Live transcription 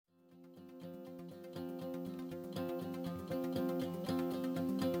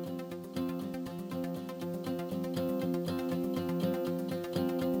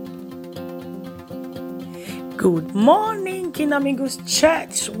Good morning, Kingdom Eagles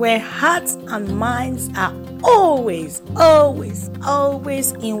Church, where hearts and minds are always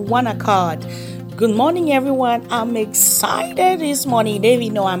in one accord. Good morning, everyone. I'm excited this morning.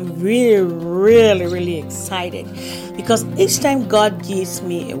 David, I'm really excited because each time God gives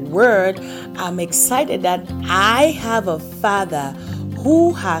me a word, I'm excited that I have a Father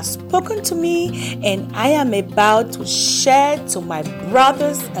who has spoken to me, and I am about to share to my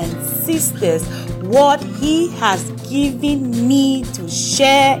brothers and sisters what He has given me to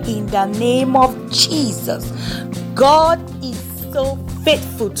share in the name of Jesus. God is so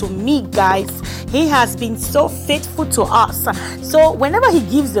faithful to me, guys. He has been so faithful to us. So whenever He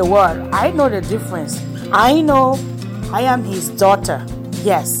gives the word, I know the difference. I know I am His daughter.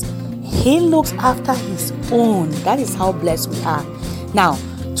 Yes, He looks after His own. That is how blessed we are. Now,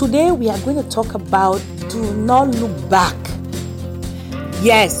 today we are going to talk about do not look back.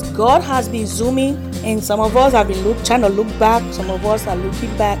 Yes, God has been zooming, and some of us have been trying to look back. Some of us are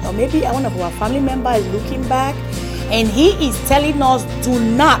looking back, or maybe one of our family members is looking back, and He is telling us, do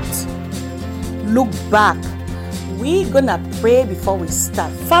not look back. We're gonna pray before we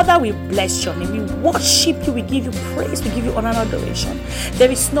start. Father, we bless Your name. We worship You. We give You praise. We give You honor and adoration. There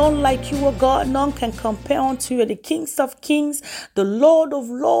is none like You, O God. None can compare unto You. The King of Kings, the Lord of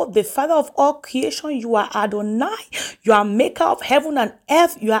Lords, the Father of all creation. You are Adonai. You are Maker of heaven and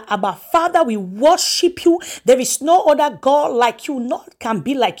earth. You are Abba Father. We worship You. There is no other God like You. None can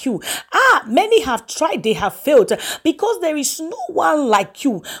be like You. Many have tried. They have failed because there is no one like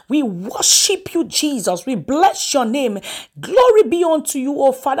You. We worship You, Jesus. We bless Your name. Glory be unto You,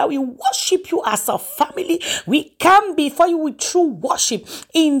 oh Father. We worship You as a family. We come before You with true worship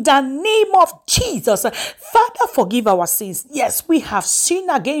in the name of Jesus. Father, forgive our sins. Yes, we have sinned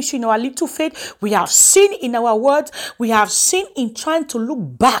against You in our little faith. We have sinned in our words. We have sinned in trying to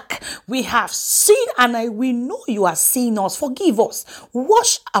look back. We have sinned, and we know You are seeing us. Forgive us.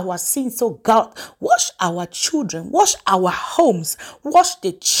 Wash our sins, oh God. Wash our children. Wash our homes. Wash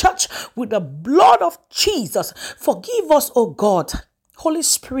the church with the blood of Jesus. Forgive us, oh God. Holy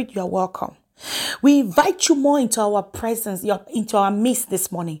Spirit, You are welcome. We invite You more into our presence, into our midst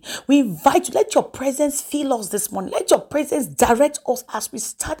this morning. We invite You. Let Your presence fill us this morning. Let Your presence direct us as we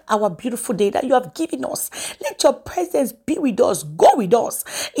start our beautiful day that You have given us. Let Your presence be with us. Go with us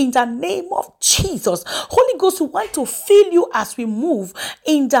in the name of Jesus. Holy Ghost, we want to feel You as we move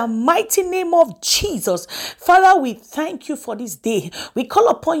in the mighty name of Jesus. Father, we thank You for this day. We call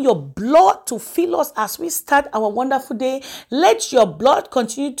upon Your blood to fill us as we start our wonderful day. Let Your blood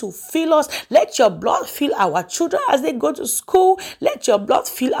continue to fill us. Let Your blood fill our children as they go to school. Let Your blood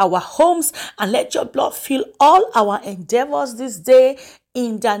fill our homes, and let Your blood fill all our endeavors this day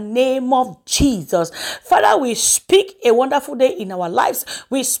in the name of Jesus. Father, we speak a wonderful day in our lives.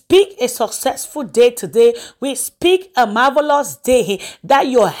 We speak a successful day today. We speak a marvelous day, that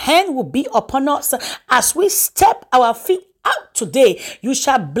Your hand will be upon us as we step our feet out today. You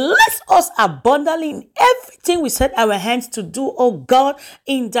shall bless us abundantly in everything we set our hands to do, oh God,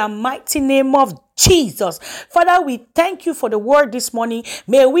 in the mighty name of Jesus. Father, we thank You for the word this morning.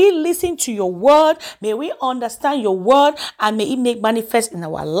 May we listen to Your word. May we understand Your word, and may it make manifest in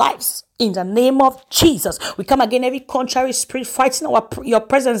our lives. In the name of Jesus, we come against every contrary spirit fighting Your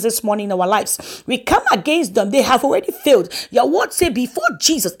presence this morning in our lives. We come against them. They have already failed. Your word say, before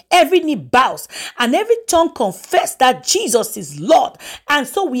Jesus, every knee bows and every tongue confess that Jesus is Lord. And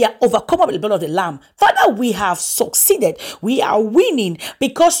so we are overcome by the blood of the Lamb. Father, we have succeeded. We are winning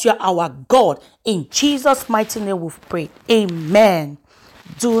because You're our God. In Jesus' mighty name we've prayed. Amen.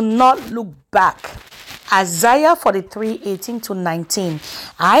 Do not look back. Isaiah 43:18-19.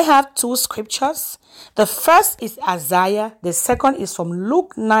 I have two scriptures. The first is Isaiah. The second is from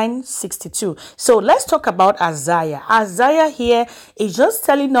Luke 9:62. So let's talk about Isaiah. Isaiah here is just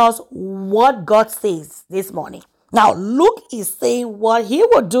telling us what God says this morning. Now, Luke is saying what He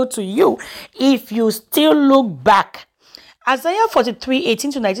will do to you if you still look back. Isaiah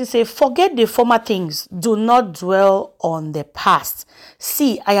 43:18-19 says, forget the former things. Do not dwell on the past.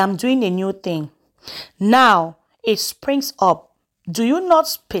 See, I am doing a new thing. Now it springs up. Do you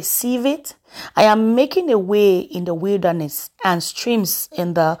not perceive it? I am making a way in the wilderness and streams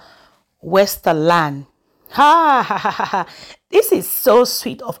in the western land. This is so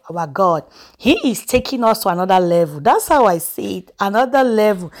sweet of our God. He is taking us to another level. That's how I see it. Another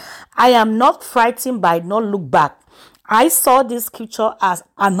level. I am not frightened by not look back. I saw this scripture as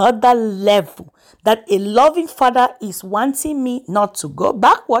another level, that a loving Father is wanting me not to go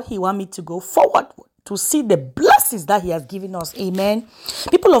backward. He wants me to go forward to see the blessings that He has given us. Amen.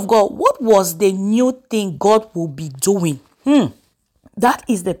 People of God, what was the new thing God will be doing? That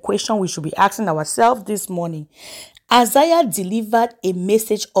is the question we should be asking ourselves this morning. Isaiah delivered a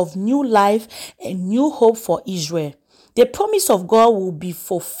message of new life and new hope for Israel. The promise of God will be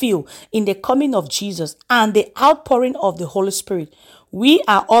fulfilled in the coming of Jesus and the outpouring of the Holy Spirit. We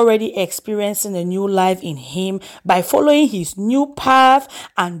are already experiencing a new life in Him by following His new path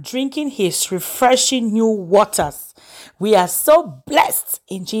and drinking His refreshing new waters. We are so blessed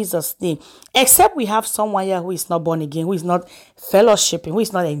in Jesus' name. Except we have someone here who is not born again, who is not fellowshipping, who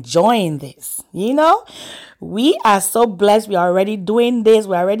is not enjoying this. We are so blessed. We are already doing this.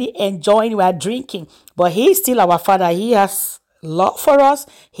 We are already enjoying. We are drinking. But He is still our Father. He has love for us.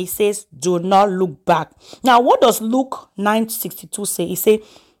 He says, do not look back. Now, what does Luke 9:62 say? He says,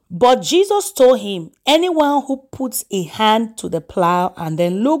 but Jesus told him, anyone who puts a hand to the plow and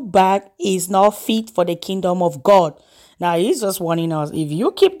then look back is not fit for the kingdom of God. Now, He's just warning us. If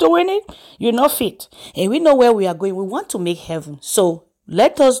you keep doing it, you're not fit. And we know where we are going. We want to make heaven. So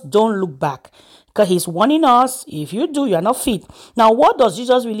let us don't look back. Because He's warning us. If you do, you are not fit. Now, what does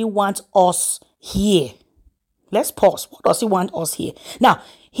Jesus really want us here? Let's pause. What does He want us here? Now,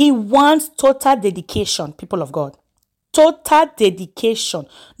 He wants total dedication, people of God. Total dedication,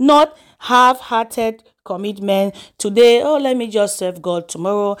 not half-hearted commitment. Today, let me just serve God.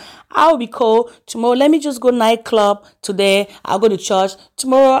 Tomorrow, I'll be cold. Tomorrow, let me just go nightclub. Today, I'll go to church.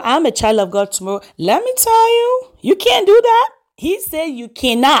 Tomorrow, I'm a child of God. Tomorrow, let me tell you, you can't do that. He said you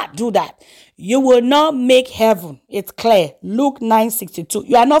cannot do that. You will not make heaven. It's clear. Luke 9:62.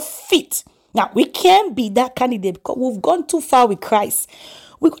 You are not fit. Now, we can't be that candidate because we've gone too far with Christ.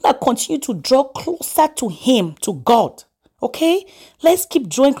 We're going to continue to draw closer to Him, to God. Okay? Let's keep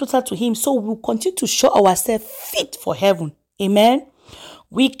drawing closer to Him so we'll continue to show ourselves fit for heaven. Amen?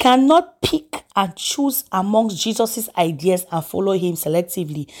 We cannot pick and choose amongst Jesus' ideas and follow Him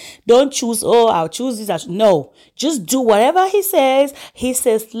selectively. Don't choose, I'll choose this. No. Just do whatever He says. He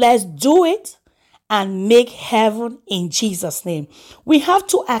says, let's do it and make heaven in Jesus' name. We have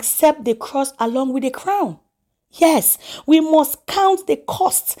to accept the cross along with the crown. Yes, we must count the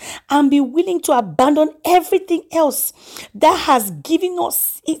cost and be willing to abandon everything else that has given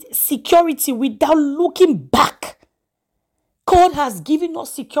us security without looking back. God has given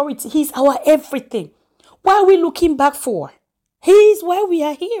us security. He's our everything. What are we looking back for? He is why we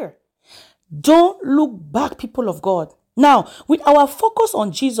are here. Don't look back, people of God. Now, with our focus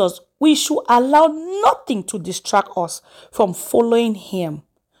on Jesus, we should allow nothing to distract us from following Him.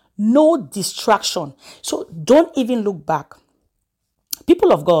 No distraction. So don't even look back.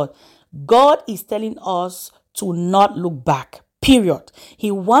 People of God, God is telling us to not look back. Period.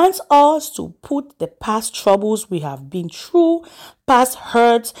 He wants us to put the past troubles we have been through, past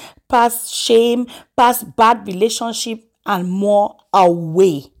hurts, past shame, past bad relationship, and more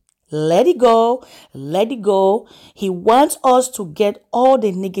away. Let it go. Let it go. He wants us to get all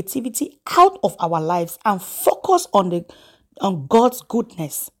the negativity out of our lives and focus on God's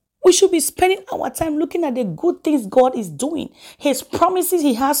goodness. We should be spending our time looking at the good things God is doing, His promises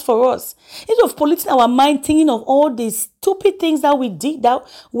He has for us. Instead of polluting our mind thinking of all these stupid things that we did that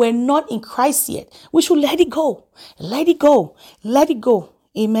were not in Christ yet. We should let it go. Let it go. Let it go.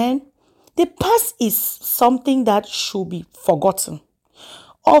 Amen. The past is something that should be forgotten.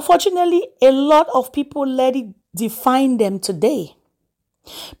 Unfortunately, a lot of people let it define them today.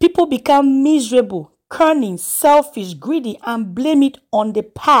 People become miserable, cunning, selfish, greedy, and blame it on the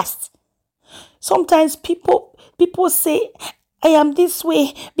past. Sometimes people say, I am this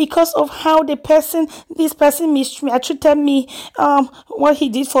way because of how this person treated me, what he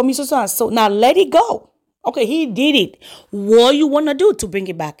did for me, so and so. Now let it go. Okay, he did it. What you want to do to bring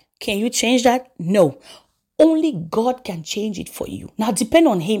it back? Can you change that? No. Only God can change it for you. Now depend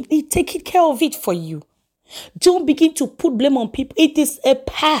on Him. He take care of it for you. Don't begin to put blame on people. It is a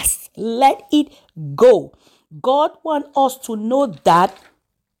past. Let it go. God wants us to know that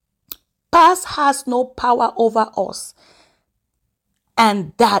past has no power over us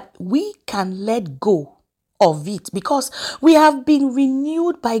and that we can let go of it because we have been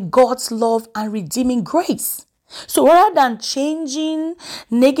renewed by God's love and redeeming grace. So rather than changing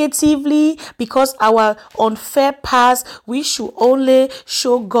negatively because our unfair past, we should only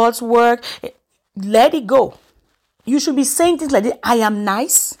show God's work. Let it go. You should be saying things like this. I am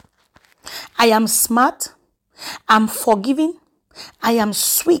nice. I am smart. I'm forgiving. I am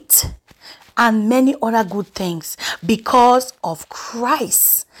sweet. And many other good things because of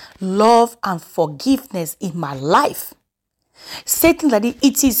Christ's love and forgiveness in my life. Say things like this.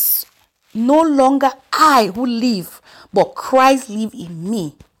 It is no longer I who live, but Christ lives in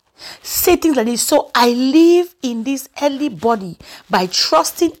me. say things like this. So I live in this earthly body by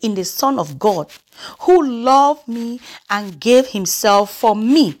trusting in the Son of God who loved me and gave himself for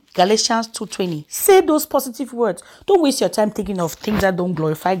me. Galatians 2:20. Say those positive words. Don't waste your time thinking of things that don't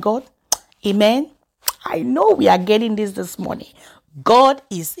glorify God. Amen. I know we are getting this morning. God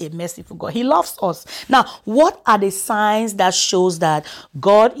is a merciful God. He loves us. Now, what are the signs that shows that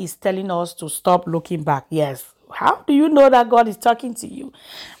God is telling us to stop looking back? Yes. How do you know that God is talking to you?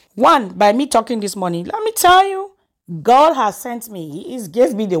 One, by me talking this morning, let me tell you, God has sent me. He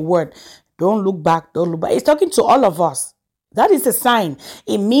gives me the word. Don't look back. Don't look back. He's talking to all of us. That is a sign.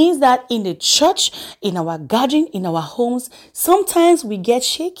 It means that in the church, in our gathering, in our homes, sometimes we get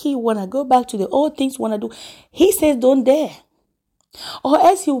shaky, want to go back to the old things, want to do. He says, don't dare. Or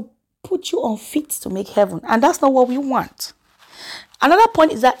else he'll put you on feet to make heaven. And that's not what we want. Another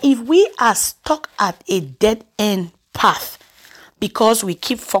point is that if we are stuck at a dead end path because we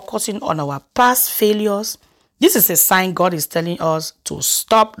keep focusing on our past failures, this is a sign God is telling us to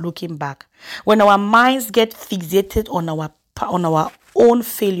stop looking back. When our minds get fixated on our own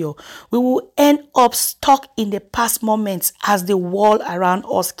failure, we will end up stuck in the past moments as the world around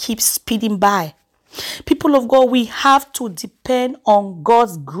us keeps speeding by. People of God, we have to depend on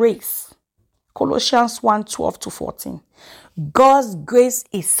God's grace. Colossians 1:12-14. God's grace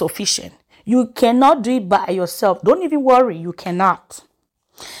is sufficient. You cannot do it by yourself. Don't even worry, you cannot.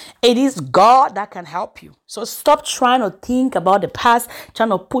 It is God that can help you. So stop trying to think about the past, trying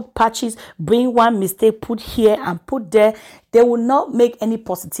to put patches, bring one mistake, put here and put there. They will not make any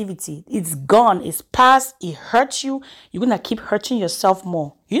positivity. It's gone. It's past. It hurts you. You're going to keep hurting yourself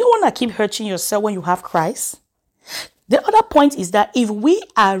more. You don't want to keep hurting yourself when you have Christ. The other point is that if we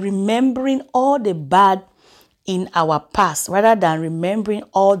are remembering all the bad in our past, rather than remembering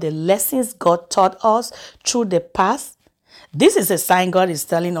all the lessons God taught us through the past, this is a sign God is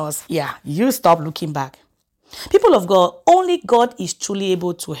telling us, yeah, you stop looking back. People of God, only God is truly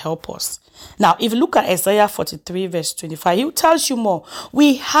able to help us. Now, if you look at Isaiah 43:25, he tells you more.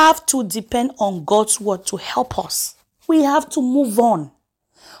 We have to depend on God's word to help us. We have to move on.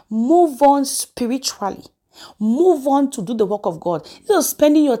 Move on spiritually. Move on to do the work of God. Instead of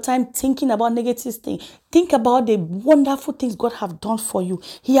spending your time thinking about negative things, think about the wonderful things God has done for you.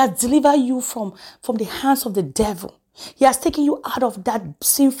 He has delivered you from the hands of the devil. He has taken you out of that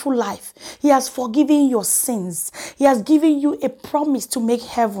sinful life. He has forgiven your sins. He has given you a promise to make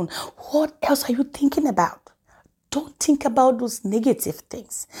heaven. What else are you thinking about? Don't think about those negative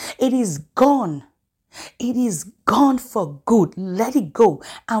things. It is gone. It is gone for good. Let it go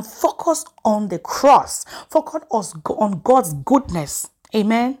and focus on the cross. Focus on God's goodness.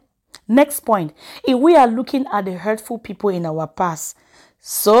 Amen. Next point. If we are looking at the hurtful people in our past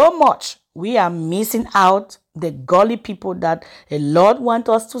so much, we are missing out the godly people that the Lord wants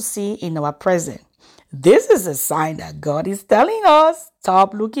us to see in our present. This is a sign that God is telling us,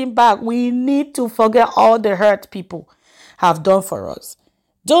 stop looking back. We need to forget all the hurt people have done for us.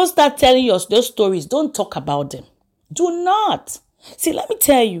 Don't start telling us those stories. Don't talk about them. Do not. See, let me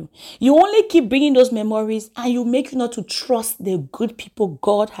tell you, you only keep bringing those memories and you make you not to trust the good people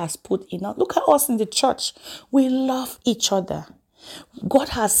God has put in us. Look at us in the church. We love each other. God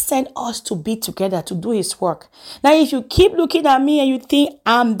has sent us to be together to do his work. Now, if you keep looking at me and you think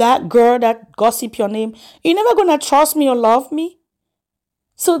I'm that girl that gossip your name, you're never going to trust me or love me.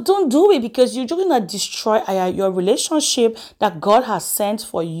 So don't do it, because you're just going to destroy your relationship that God has sent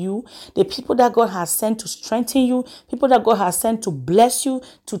for you, the people that God has sent to strengthen you, people that God has sent to bless you,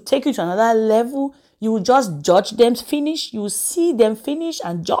 to take you to another level. You will just judge them finish. You will see them finish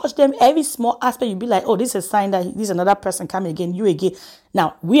and judge them every small aspect. You'll be like, oh, this is a sign that this is another person coming again, you again.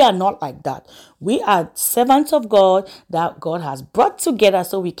 Now, we are not like that. We are servants of God that God has brought together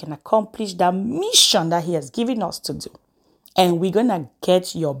so we can accomplish that mission that he has given us to do. And we're going to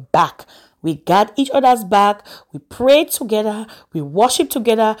get your back. We got each other's back. We pray together. We worship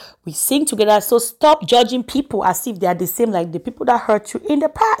together. We sing together. So stop judging people as if they are the same like the people that hurt you in the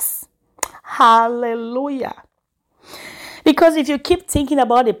past. Hallelujah. Because if you keep thinking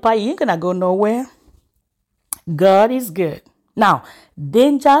about the past, you ain't going to go nowhere. God is good. Now,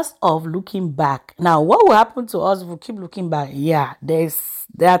 dangers of looking back. Now, what will happen to us if we keep looking back? Yeah, there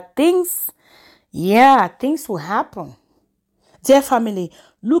are things. Yeah, things will happen. Dear family,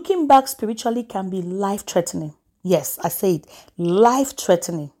 looking back spiritually can be life-threatening. Yes, I say it,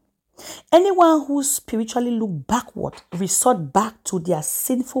 life-threatening. Anyone who spiritually look backward, resort back to their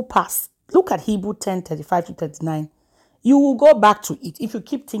sinful past. Look at Hebrews 10:35-39. You will go back to it if you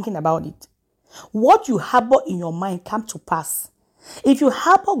keep thinking about it. What you harbor in your mind come to pass. If you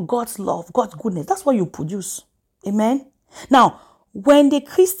harbor God's love, God's goodness, that's what you produce. Amen. Now, When the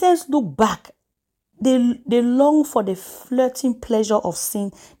Christians look back, they long for the flirting pleasure of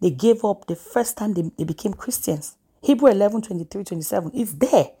sin they gave up the first time they became Christians. Hebrew 11, 23, 27. It's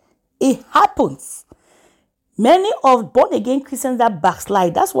there. It happens. Many of born-again Christians that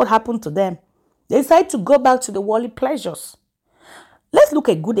backslide, that's what happened to them. They decide to go back to the worldly pleasures. Let's look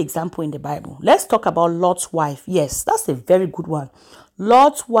at a good example in the Bible. Let's talk about Lot's wife. Yes, that's a very good one.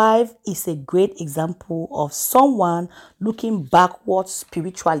 Lot's wife is a great example of someone looking backwards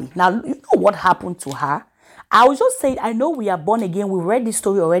spiritually. Now, you know what happened to her? I was just saying, I know we are born again. We read this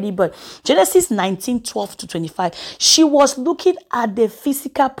story already, but Genesis 19, 12 to 25, she was looking at the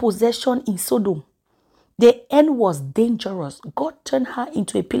physical possession in Sodom. The end was dangerous. God turned her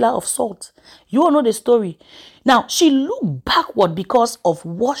into a pillar of salt. You all know the story. Now, she looked backward because of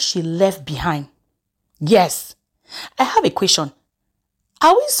what she left behind. Yes. I have a question.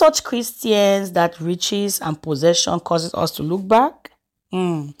 Are we such Christians that riches and possession causes us to look back?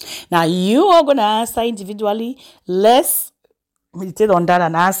 Now, you are going to answer individually. Let's meditate on that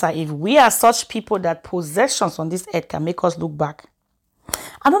and answer if we are such people that possessions on this earth can make us look back.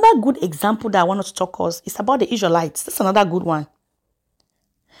 Another good example that I want to talk about is about the Israelites. That's another good one.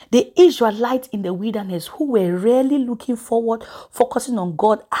 The Israelites in the wilderness who were really looking forward, focusing on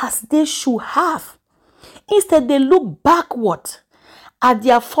God as they should have. Instead, they look backward at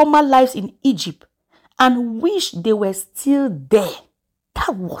their former lives in Egypt and wish they were still there.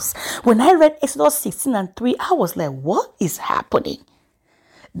 That was, when I read Exodus 16 and 3, I was like, what is happening?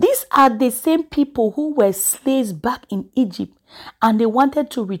 These are the same people who were slaves back in Egypt and they wanted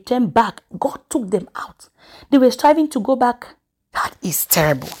to return back. God took them out. They were striving to go back. That is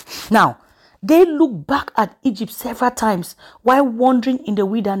terrible. Now, they look back at Egypt several times while wandering in the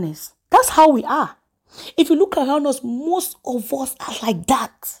wilderness. That's how we are. If you look around us, most of us are like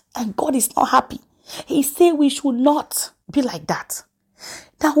that. And God is not happy. He said we should not be like that.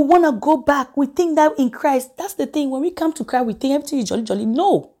 That we want to go back. We think that in Christ, that's the thing. When we come to Christ, we think everything is jolly, jolly.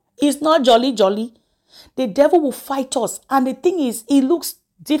 No, it's not jolly, jolly. The devil will fight us. And the thing is, it looks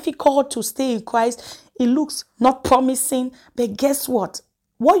difficult to stay in Christ. It looks not promising. But guess what?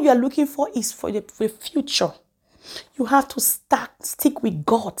 What you are looking for is for the future. You have to stick with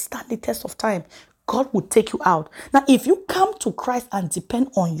God. Stand the test of time. God will take you out. Now, if you come to Christ and depend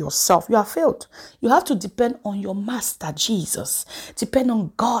on yourself, you are failed. You have to depend on your master, Jesus. Depend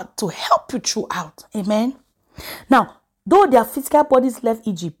on God to help you throughout. Amen. Now, though their physical bodies left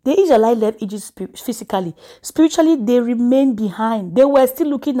Egypt, the Israelites left Egypt physically. Spiritually, they remained behind. They were still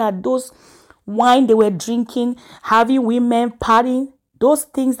looking at those wine they were drinking, having women, partying, those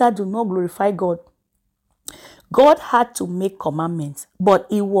things that do not glorify God. God had to make commandments, but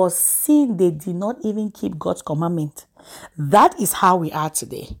it was sin they did not even keep God's commandment. That is how we are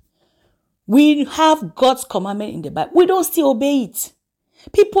today. We have God's commandment in the Bible. We don't still obey it.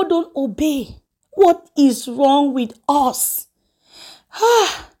 People don't obey. What is wrong with us?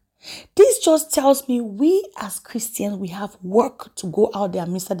 This just tells me we as Christians, we have work to go out there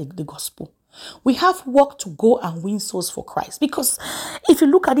and minister the gospel. We have work to go and win souls for Christ. Because if you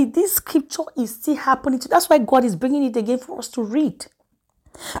look at it, this scripture is still happening. That's why God is bringing it again for us to read.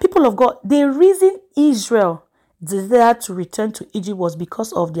 People of God, the reason Israel desired to return to Egypt was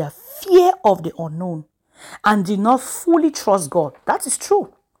because of their fear of the unknown and did not fully trust God. That is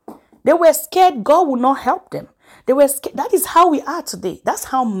true. They were scared God would not help them. They were scared. That is how we are today. That's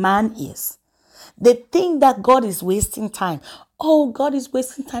how man is. They think that God is wasting time. Oh, God is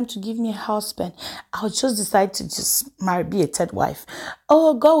wasting time to give me a husband. I'll just decide to just be a third wife.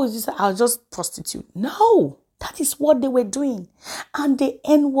 Oh, God will just, I'll just prostitute. No, that is what they were doing. And the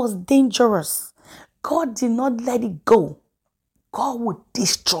end was dangerous. God did not let it go. God would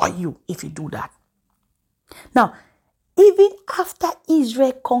destroy you if you do that. Now, even after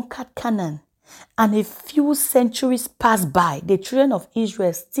Israel conquered Canaan, and a few centuries passed by, the children of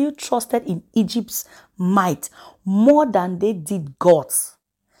Israel still trusted in Egypt's might more than they did God's.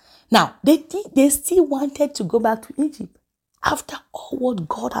 Now, they still wanted to go back to Egypt after all what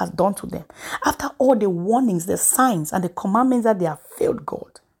God has done to them, after all the warnings, the signs, and the commandments that they have failed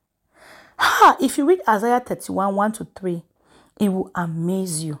God. If you read Isaiah 31, 1-3, it will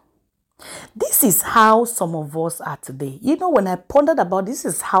amaze you. This is how some of us are today. You know, when I pondered about this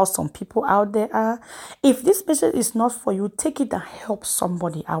is how some people out there are. If this message is not for you, take it and help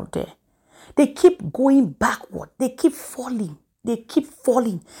somebody out there. They keep going backward. They keep falling. They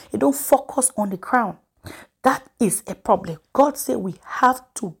don't focus on the crown. That is a problem. God said we have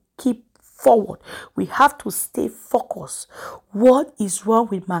to keep forward. We have to stay focused. What is wrong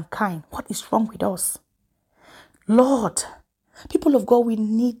with mankind? What is wrong with us? Lord, people of God, we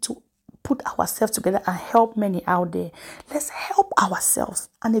need to put ourselves together and help many out there. Let's help ourselves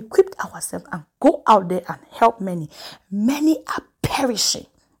and equip ourselves and go out there and help many. Many are perishing.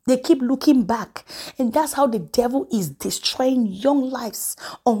 They keep looking back. And that's how the devil is destroying young lives.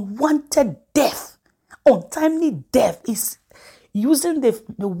 Unwanted death, untimely death is using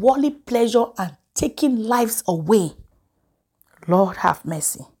the worldly pleasure and taking lives away. Lord have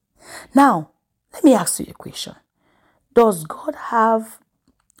mercy. Now, let me ask you a question. Does God have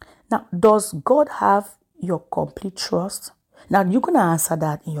your complete trust? Now, you're going to answer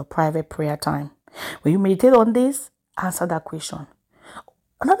that in your private prayer time. When you meditate on this, answer that question.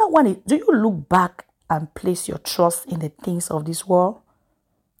 Another one is, do you look back and place your trust in the things of this world?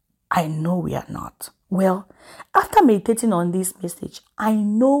 I know we are not. Well, after meditating on this message, I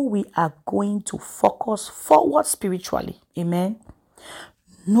know we are going to focus forward spiritually. Amen.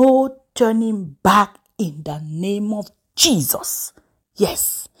 No turning back in the name of Jesus.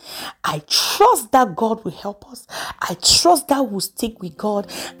 Yes, I trust that God will help us. I trust that we'll stick with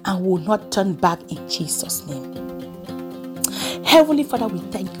God and will not turn back in Jesus' name. Heavenly Father, we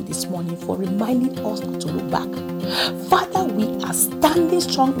thank you this morning for reminding us not to look back. Father, we are standing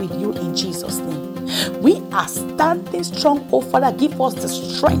strong with you in Jesus' name. We are standing strong. Oh Father, give us the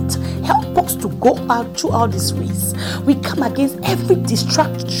strength. Help us to go out throughout this race. We come against every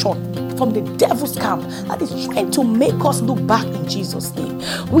distraction from the devil's camp that is trying to make us look back in Jesus' name.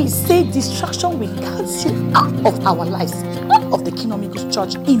 We say distraction, we cancel out of our lives, out of the Kingdom Eagles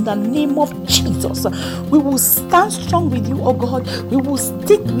Church in the name of Jesus. We will stand strong with you, oh God. We will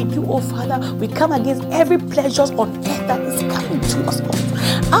stick with you, oh Father. We come against every pleasures on earth that is coming to us,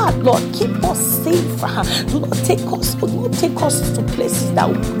 oh Lord, keep us safe. Do not take us to places that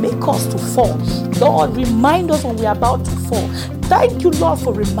will make us to fall. Lord, remind us when we are about to fall. Thank you, Lord,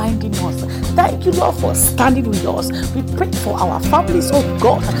 for reminding us. Thank you, Lord, for standing with us. We pray for our families, oh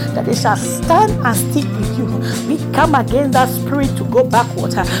God, that they shall stand and stick with you. We come against that spirit to go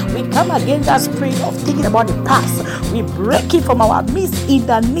backward. We come against that spirit of thinking about the past. We break it from our midst in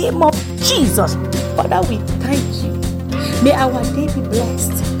the name of Jesus. Father, we thank you. May our day be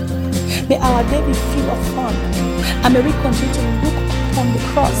blessed. May our day be full of fun. And may we continue to look upon the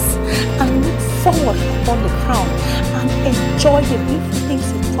cross and look forward upon the crown and enjoy the beautiful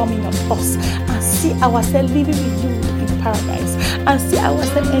things you're coming of us and see ourselves living with you in paradise and see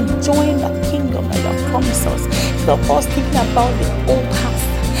ourselves enjoying the kingdom that you have promised us. Instead of us thinking about the old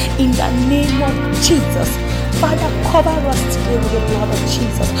past, in the name of Jesus. Father, cover us today with the blood of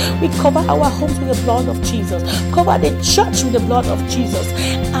Jesus. We cover our homes with the blood of Jesus. Cover the church with the blood of Jesus.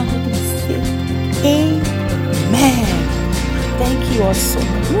 And we say, Amen. Thank you all so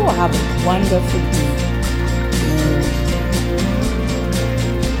much. You all have a wonderful day.